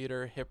 Rialto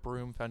Theater, Hip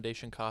Room,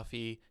 Foundation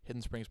Coffee,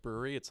 Hidden Springs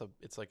Brewery. It's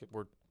like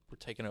we're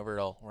taking over it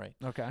all, right?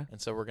 Okay.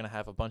 And so we're going to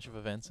have a bunch of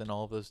events in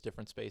all of those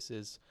different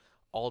spaces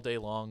all day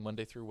long,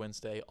 Monday through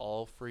Wednesday,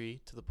 all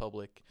free to the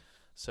public.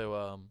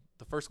 So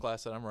the first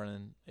class that I'm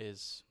running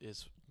is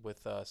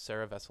with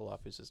Sarah Veseloff,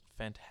 who's a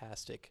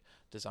fantastic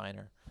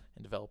designer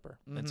and developer.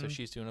 And so Mhm.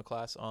 she's doing a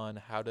class on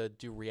how to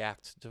do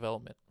React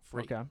development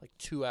free. Okay. Like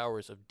 2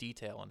 hours of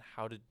detail on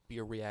how to be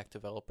a React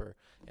developer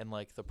and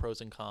like the pros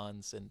and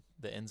cons and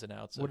the ins and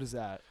outs. What is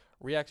that?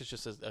 React is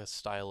just a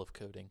style of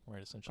coding,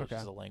 right? Essentially, Okay.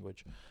 just a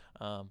language.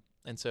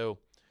 And so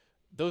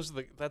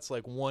that's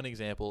like one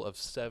example of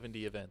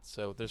 70 events.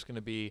 So there's going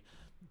to be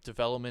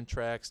development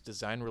tracks,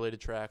 design related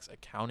tracks,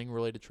 accounting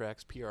related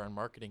tracks, PR and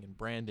marketing and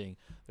branding.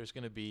 There's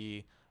going to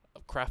be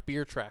craft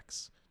beer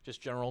tracks,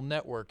 just general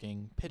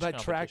networking, pitch By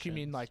track, you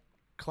mean competitions. like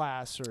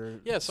class or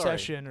Yeah, sorry.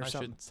 session or I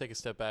something? should take a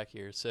step back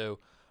here. So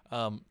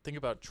think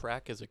about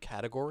track as a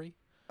category.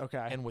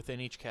 Okay. And within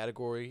each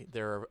category,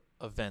 there are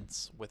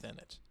events within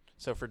it.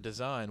 So for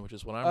design, which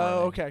is what I'm running.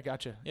 Oh, okay,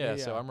 gotcha. Yeah,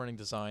 so I'm running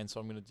design, so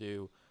I'm going to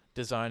do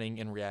designing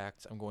in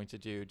React. I'm going to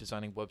do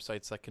designing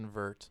websites that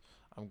convert.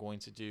 I'm going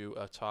to do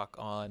a talk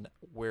on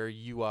where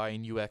UI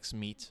and UX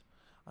meet.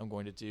 I'm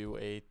going to do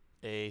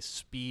a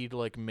speed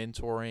like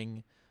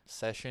mentoring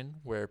session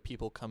where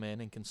people come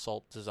in and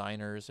consult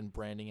designers and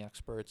branding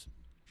experts.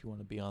 If you want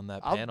to be on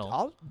that panel.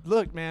 I'll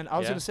look, man. I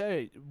was Yeah. gonna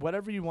say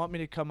whatever you want me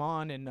to come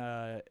on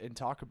and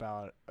talk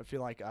about. I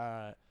feel like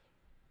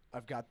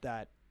I've got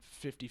that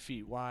 50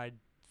 feet wide,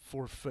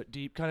 4 foot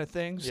deep kind of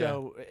thing. Yeah.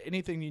 So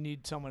anything you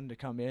need someone to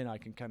come in, I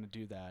can kind of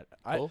do that.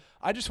 Cool.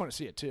 I just want to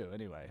see it too.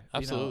 Anyway,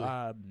 Absolutely. You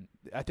know,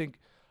 I think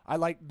I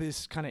like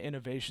this kind of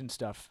innovation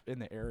stuff in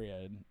the area,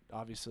 and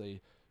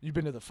obviously you've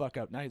been to the Fuck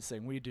Up Nights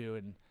thing we do,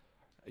 and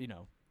you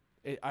know.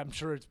 I'm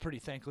sure it's pretty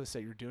thankless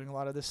that you're doing a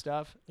lot of this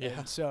stuff. Yeah.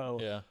 And so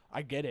Yeah.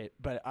 I get it,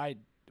 but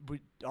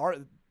our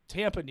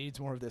Tampa needs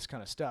more of this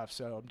kind of stuff.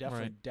 So I'm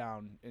definitely Right.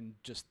 down in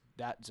just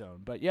that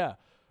zone. But yeah,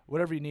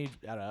 whatever you need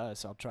out of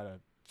us, I'll try to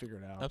figure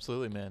it out.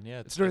 Absolutely, man. Yeah,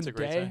 It's during it's the a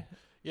great day. time.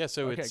 Yeah,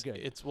 so Okay, it's good.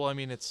 it's well, I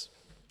mean, it's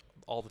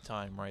all the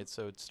time, right?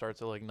 So it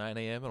starts at like 9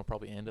 a.m. It'll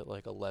probably end at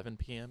like 11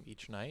 p.m.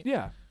 each night.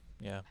 Yeah,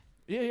 Yeah.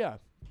 yeah.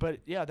 But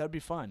yeah, that'd be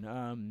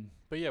fun.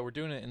 But yeah, we're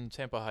doing it in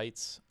Tampa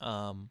Heights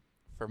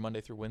for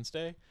Monday through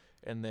Wednesday.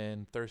 And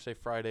then Thursday,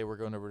 Friday, we're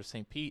going over to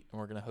St. Pete, and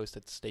we're going to host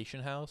at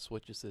Station House,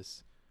 which is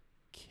this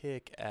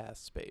kick-ass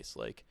space,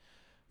 like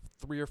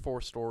 3 or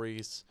 4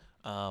 stories.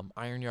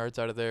 Iron Yard's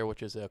out of there,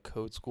 which is a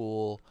code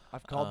school.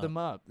 I've called them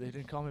up. They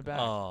didn't call me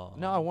back. Oh.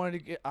 No,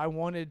 I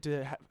wanted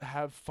to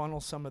have funnel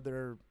some of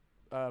their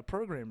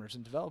programmers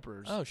and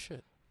developers. Oh,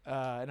 shit.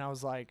 And I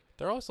was like,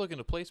 They're always looking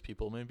to place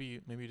people. Maybe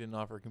you didn't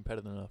offer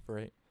competitive enough,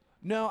 right?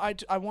 no,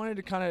 I wanted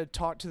to kind of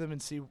talk to them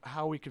and see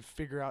how we could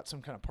figure out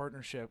some kind of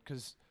partnership,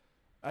 because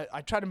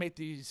I try to make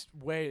these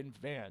way in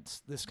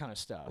advance, this kind of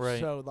stuff. Right.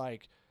 So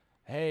like,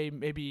 hey,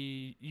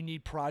 maybe you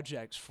need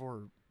projects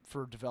for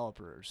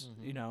developers,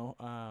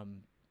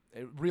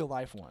 real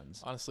life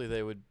ones. Honestly,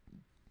 they would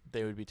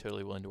be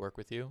totally willing to work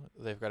with you.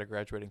 They've got a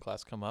graduating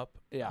class come up.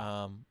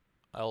 Yeah.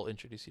 I'll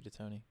introduce you to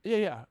Tony.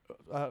 Yeah.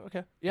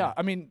 Okay. Yeah.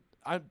 I mean,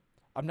 I'm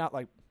not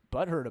like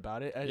butthurt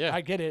about it.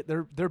 I get it.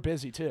 They're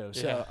busy too.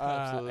 So Yeah,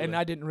 absolutely. and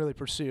I didn't really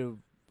pursue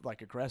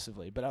like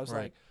aggressively, but I was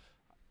Right. like,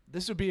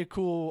 this would be a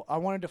cool. I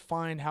wanted to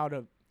find how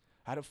to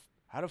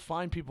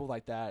find people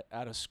like that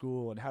out of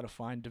school, and how to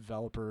find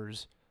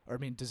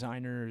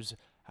designers.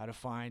 How to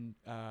find.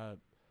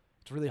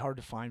 It's really hard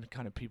to find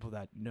kind of people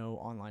that know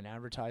online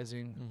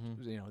advertising,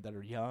 that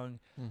are young.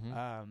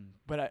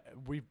 But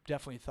we've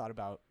definitely thought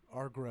about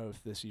our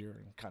growth this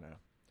year and kind of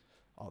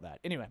all that.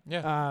 Anyway,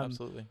 Yeah,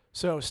 absolutely.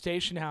 So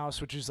Station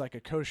House, which is like a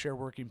co-share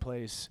working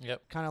place,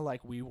 Yep. kind of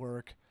like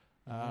WeWork.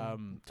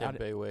 Tampa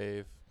Bay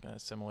Wave, kind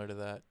of similar to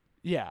that.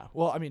 Yeah.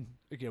 Well, I mean,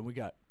 again, we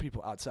got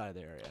people outside of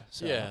the area.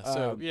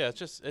 So,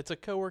 it's a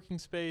co-working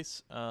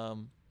space.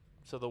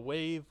 So the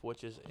Wave,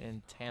 which is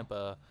in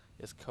Tampa,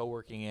 is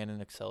co-working and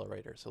an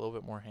accelerator, so a little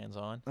bit more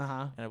hands-on.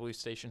 And I believe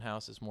Station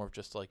House is more of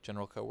just like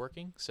general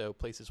co-working, so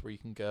places where you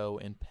can go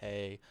and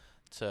pay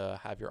to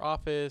have your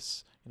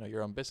office,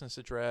 your own business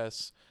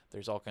address.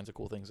 There's all kinds of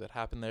cool things that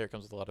happen there. It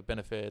comes with a lot of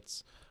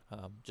benefits.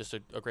 Just a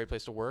great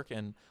place to work.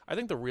 And I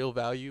think the real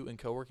value in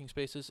co-working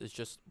spaces is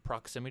just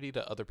proximity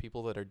to other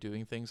people that are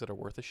doing things that are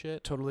worth a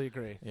shit. Totally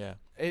agree. Yeah.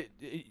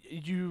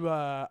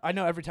 I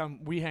know every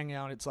time we hang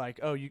out, it's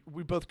like,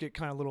 we both get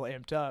kind of a little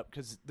amped up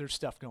because there's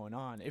stuff going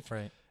on.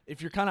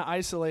 If you're kind of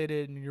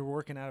isolated and you're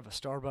working out of a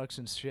Starbucks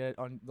and shit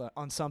on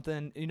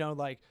something,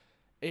 like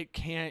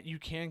you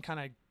can kind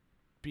of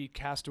be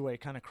castaway,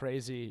 kind of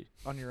crazy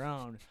on your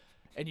own,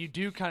 and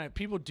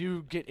people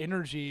do get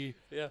energy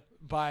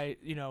by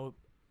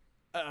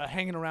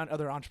hanging around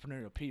other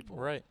entrepreneurial people,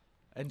 Right.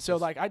 And so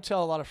like I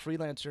tell a lot of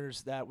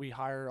freelancers that we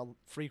hire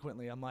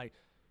frequently, I'm like,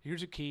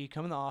 here's a key,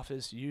 come in the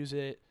office, use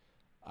it.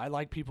 I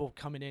like people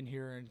coming in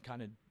here and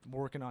kind of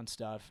working on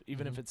stuff,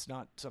 even if it's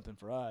not something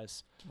for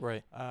us.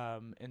 Right.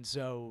 And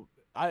so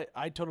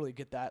I totally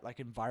get that like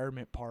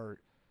environment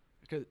part,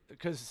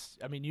 because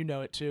I mean,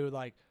 it too,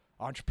 like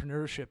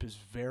entrepreneurship is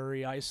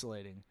very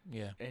isolating.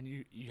 Yeah. And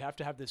you have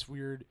to have this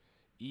weird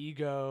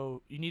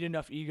ego. You need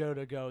enough ego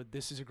to go,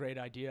 this is a great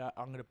idea,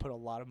 I'm going to put a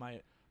lot of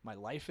my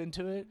life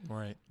into it.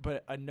 Right.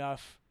 But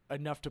enough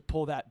to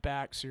pull that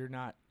back so you're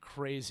not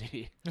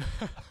crazy.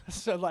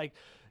 So like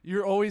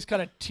you're always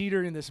kind of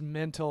teetering this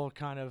mental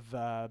kind of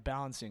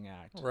balancing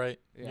act. Right.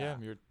 Yeah.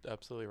 You're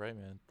absolutely right,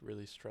 man.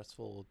 Really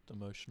stressful,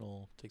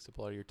 emotional, takes up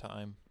a lot of your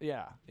time.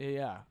 Yeah.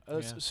 Yeah.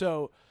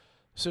 So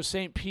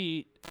St.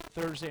 Pete,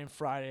 Thursday and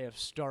Friday of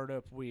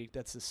Startup Week.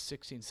 That's the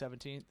 16th,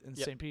 17th in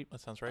St. Pete.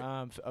 That sounds right.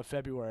 Of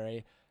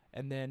February.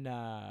 And then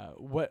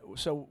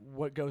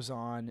what goes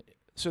on?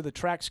 So the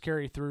tracks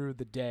carry through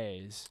the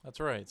days. That's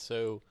right.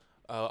 So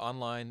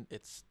online,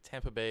 it's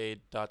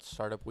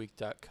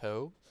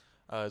tampabay.startupweek.co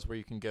is where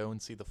you can go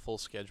and see the full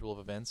schedule of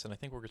events. And I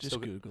think we're just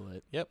Google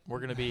it. Yep, we're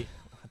going to be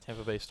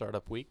Tampa Bay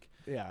Startup Week.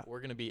 Yeah. We're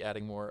going to be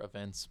adding more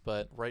events,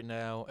 but right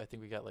now I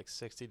think we got like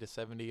 60 to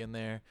 70 in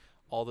there.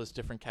 All those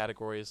different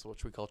categories,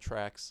 which we call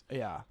tracks.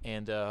 Yeah.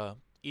 And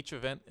each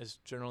event is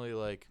generally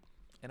like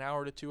an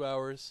hour to 2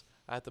 hours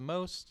at the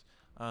most.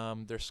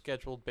 They're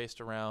scheduled based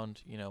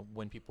around,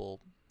 when people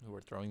who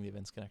are throwing the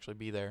events can actually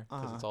be there,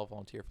 because it's all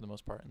volunteer for the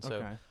most part. And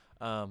so,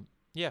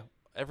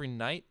 every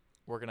night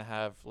we're going to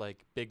have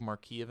like big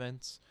marquee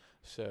events.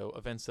 So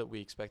events that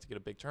we expect to get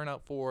a big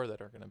turnout for,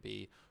 that are going to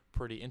be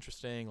pretty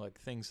interesting, like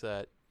things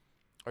that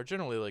are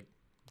generally like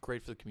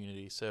great for the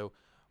community. So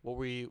what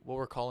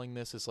we're calling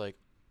this is like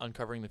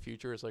Uncovering the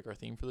Future is like our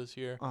theme for this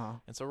year.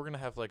 And so we're going to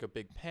have like a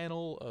big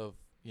panel of,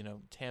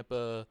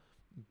 Tampa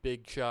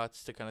big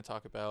shots to kind of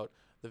talk about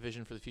the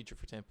vision for the future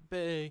for Tampa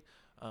Bay.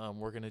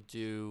 We're going to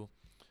do,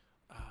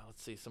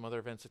 some other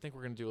events. I think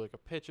we're going to do like a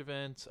pitch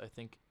event. I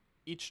think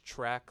each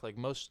track,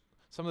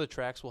 some of the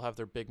tracks will have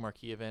their big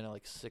marquee event at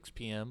like 6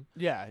 p.m.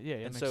 Yeah,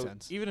 and makes so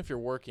sense. Even if you're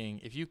working,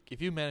 if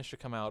you manage to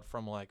come out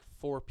from like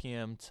 4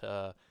 p.m.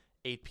 to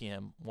 8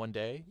 p.m. one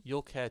day,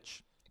 you'll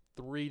catch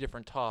 3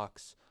 different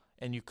talks.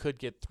 And you could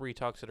get 3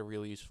 talks that are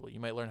really useful. You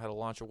might learn how to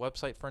launch a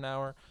website for an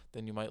hour.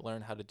 Then you might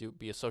learn how to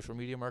be a social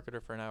media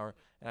marketer for an hour.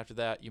 And after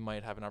that, you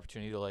might have an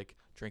opportunity to like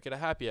drink at a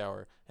happy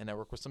hour and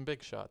network with some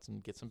big shots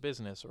and get some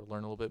business or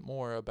learn a little bit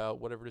more about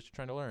whatever it is you're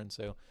trying to learn.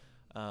 So,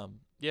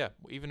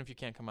 even if you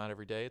can't come out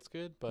every day, it's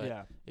good.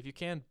 But if you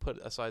can put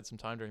aside some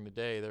time during the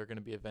day, there are going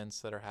to be events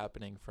that are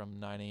happening from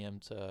 9 a.m.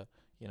 to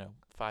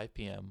 5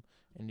 p.m.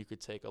 And you could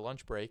take a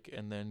lunch break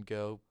and then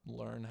go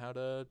learn how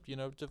to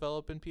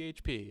develop in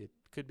PHP. It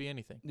could be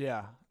anything.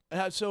 Yeah.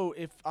 So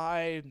if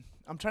I'm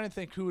trying to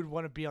think who would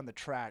want to be on the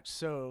tracks.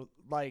 So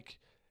like,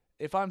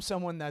 if I'm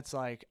someone that's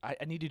like,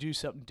 I need to do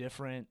something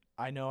different.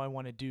 I know I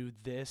want to do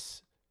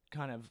this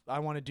I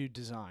want to do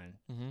design.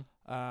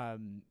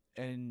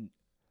 And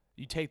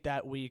you take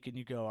that week and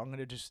you go, I'm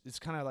going to it's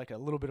kind of like a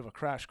little bit of a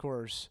crash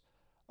course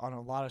on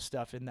a lot of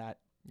stuff in that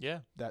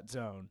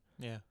zone.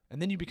 Yeah.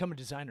 And then you become a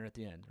designer at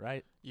the end,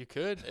 right? You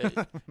could,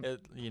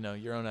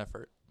 your own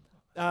effort.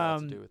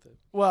 To do with it.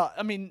 Well,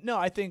 I mean, no,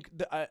 I think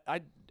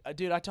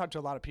I talk to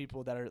a lot of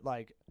people that are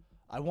like,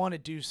 I want to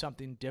do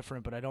something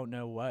different, but I don't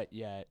know what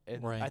yet.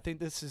 And I think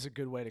this is a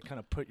good way to kind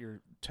of put your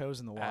toes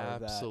in the water.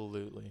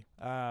 Absolutely.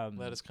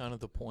 That is kind of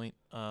the point.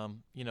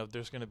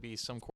 There's going to be some